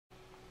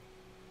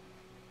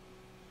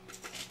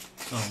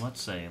So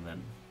let's say that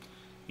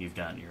you've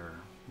got your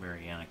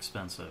very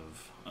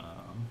inexpensive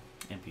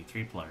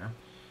MP3 player,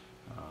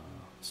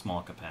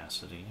 small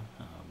capacity,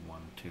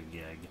 1-2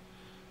 gig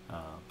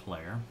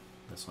player.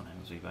 This one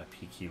has by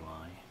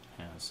PQI,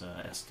 has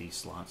a SD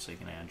slot so you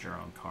can add your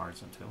own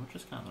cards into it, which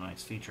is kind of a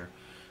nice feature.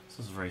 This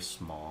is a very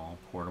small,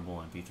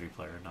 portable MP3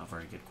 player, not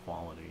very good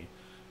quality,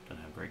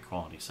 doesn't have great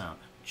quality sound.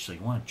 So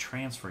you want to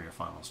transfer your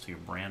files to your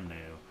brand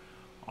new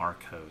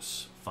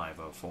Archos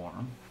 504.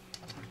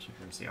 So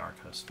here's the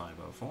Archos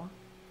 504.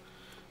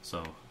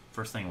 So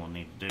first thing we'll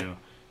need to do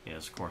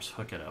is, of course,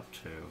 hook it up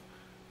to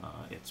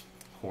its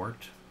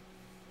port.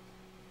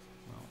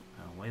 Well,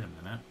 now wait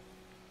a minute.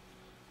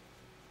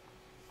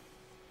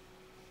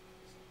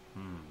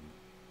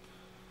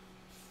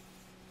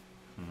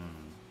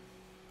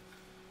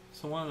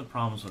 So one of the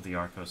problems with the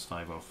Archos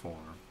 504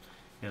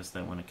 is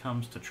that when it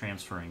comes to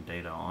transferring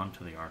data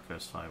onto the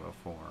Archos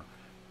 504,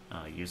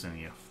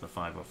 using the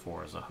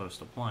 504 as a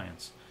host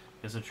appliance,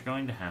 is that you're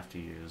going to have to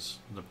use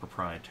the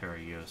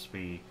proprietary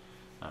USB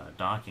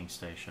docking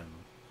station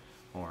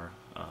or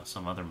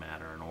some other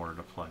matter in order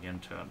to plug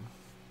into it,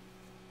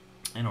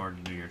 in order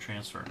to do your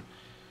transfer.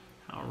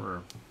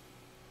 However,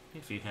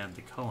 if you had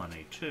the Cowon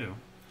A2,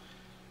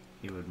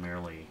 you would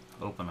merely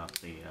open up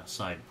the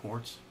side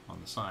ports on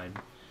the side,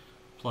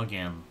 plug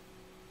in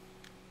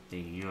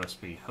the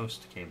USB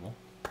host cable,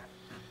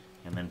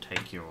 and then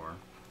take your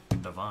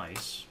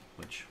device,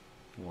 which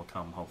will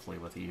come hopefully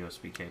with a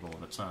USB cable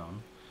of its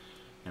own,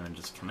 and then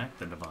just connect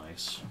the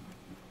device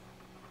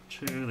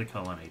to the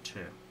Cowon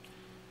A2.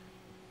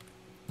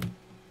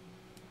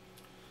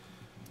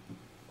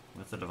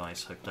 With the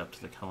device hooked up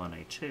to the Cowon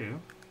A2,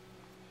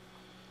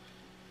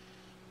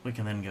 we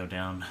can then go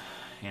down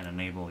and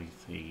enable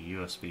the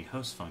USB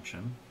host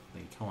function.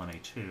 The Cowon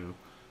A2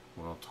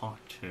 will talk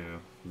to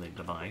the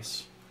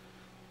device,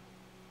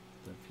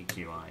 the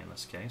PQI in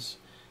this case,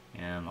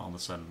 and all of a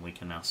sudden we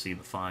can now see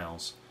the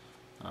files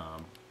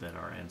that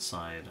are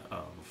inside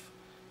of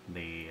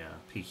the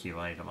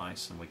PQI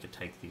device, and we could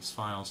take these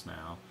files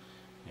now,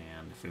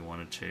 and if we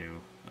wanted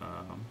to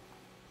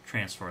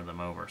transfer them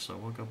over. So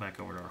we'll go back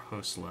over to our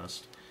host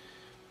list.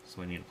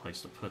 So we need a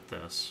place to put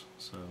this.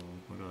 So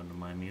we'll go into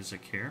My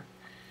Music here,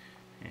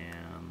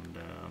 and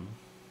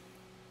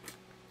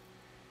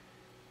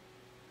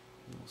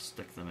we'll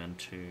stick them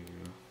into,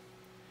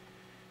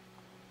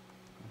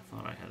 I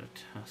thought I had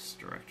a test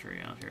directory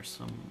out here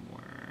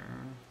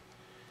somewhere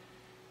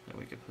that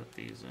we could put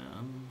these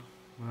in.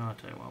 Well, I'll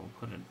tell you what,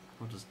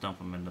 we'll just dump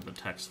them into the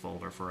text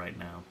folder for right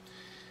now.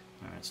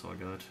 Alright, so we'll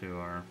go to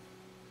our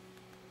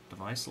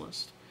device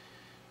list.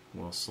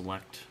 We'll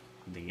select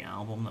the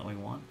album that we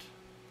want.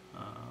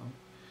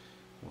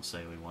 We'll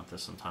say we want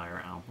this entire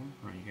album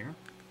right here,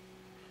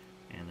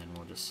 and then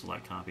we'll just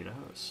select copy to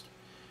host,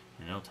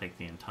 and it'll take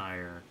the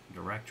entire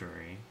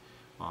directory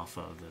off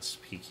of this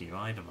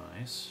PQI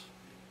device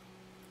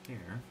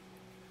here,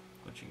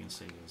 which you can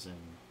see is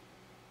in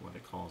what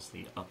it calls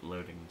the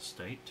uploading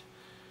state,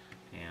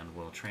 and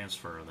we'll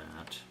transfer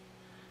that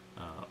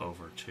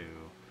over to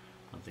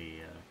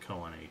the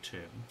Cowon A2.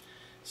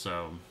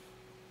 So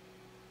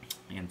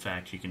in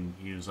fact, you can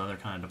use other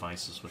kind of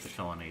devices with the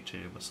Cowon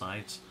A2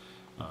 besides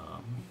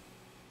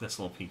this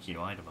little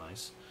PQI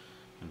device.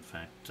 In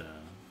fact,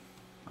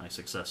 I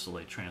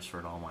successfully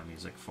transferred all my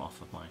music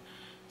off of my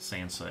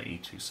Sansa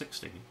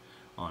E260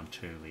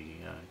 onto the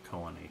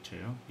Cowon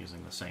A2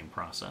 using the same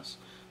process.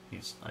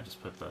 I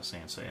just put the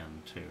Sansa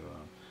into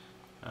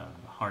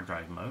hard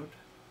drive mode,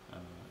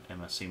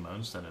 MSC mode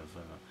instead of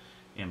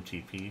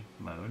MTP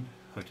mode,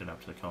 hooked it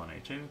up to the Cowon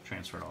A2,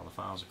 transferred all the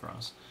files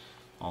across.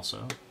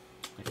 Also,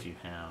 if you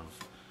have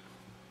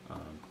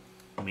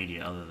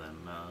media other than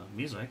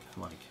music,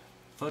 like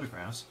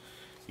photographs,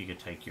 you could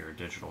take your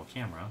digital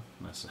camera.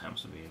 This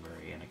happens to be a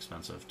very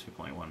inexpensive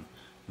 2.1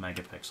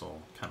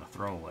 megapixel kind of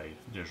throwaway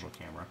digital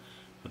camera,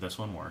 but this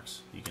one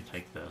works. You can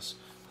take this,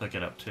 hook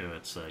it up to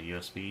its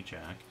USB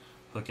jack,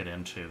 hook it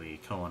into the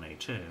Cowon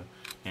A2,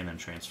 and then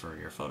transfer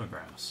your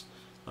photographs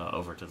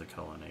over to the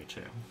Cowon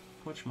A2,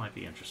 which might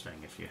be interesting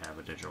if you have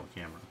a digital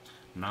camera.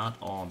 Not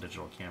all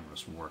digital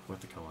cameras work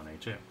with the Cowon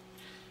A2.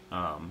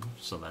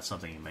 So that's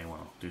something you may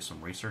want to do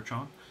some research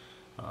on.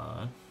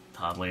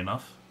 Oddly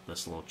enough,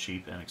 this little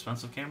cheap,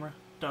 inexpensive camera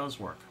does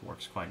work.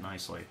 Works quite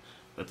nicely,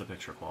 but the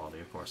picture quality,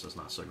 of course, is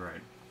not so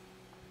great.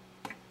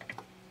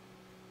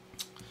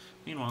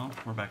 Meanwhile,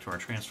 we're back to our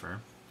transfer.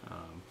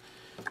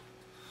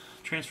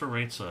 Transfer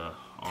rates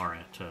are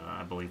at,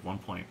 I believe,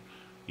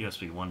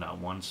 USB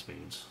 1.1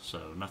 speeds,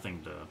 so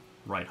nothing to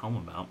write home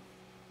about.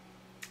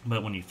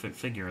 But when you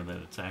figure that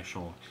it's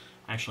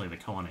actually the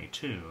Cowon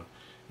A2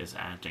 is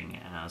acting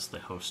as the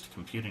host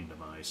computing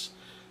device,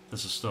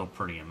 this is still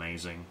pretty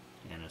amazing,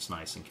 and it's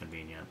nice and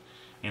convenient,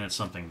 and it's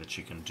something that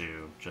you can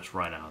do just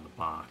right out of the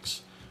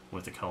box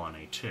with the Cowon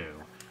A2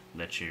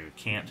 that you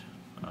can't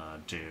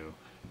do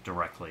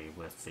directly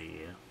with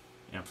the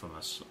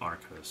infamous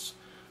Archos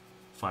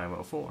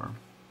 504,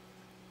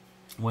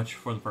 which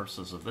for the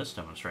purposes of this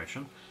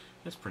demonstration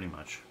is pretty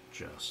much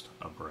just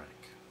a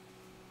brick.